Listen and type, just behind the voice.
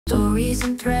stories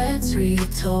and threads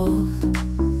retold.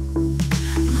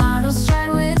 Models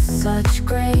stride with such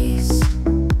grace,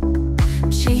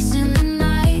 chasing the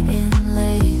night in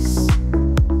lace,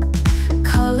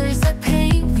 colors that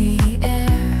paint the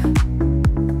air.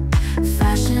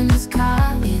 Fashion has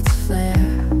got its flair.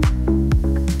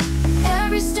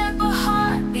 Every step a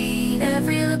heartbeat,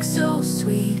 every look so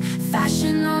sweet.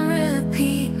 Fashion on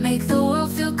repeat, make the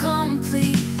world feel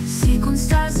complete. Sequin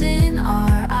stars in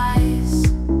our eyes,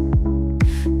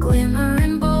 glimmer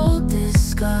in bold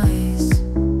disguise.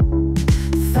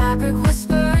 Fabric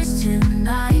whispers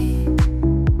tonight,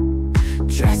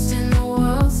 dressed in the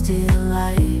world's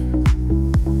delight.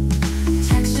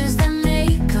 Textures that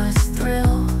make us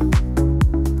thrill,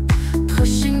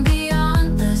 pushing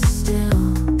beyond the still.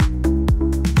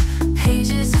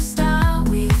 Pages of style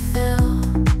we fill,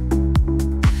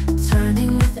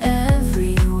 turning with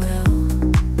every will.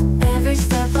 Every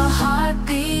step a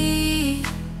heartbeat,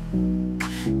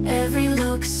 every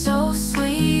look so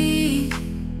sweet.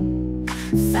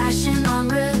 Fashion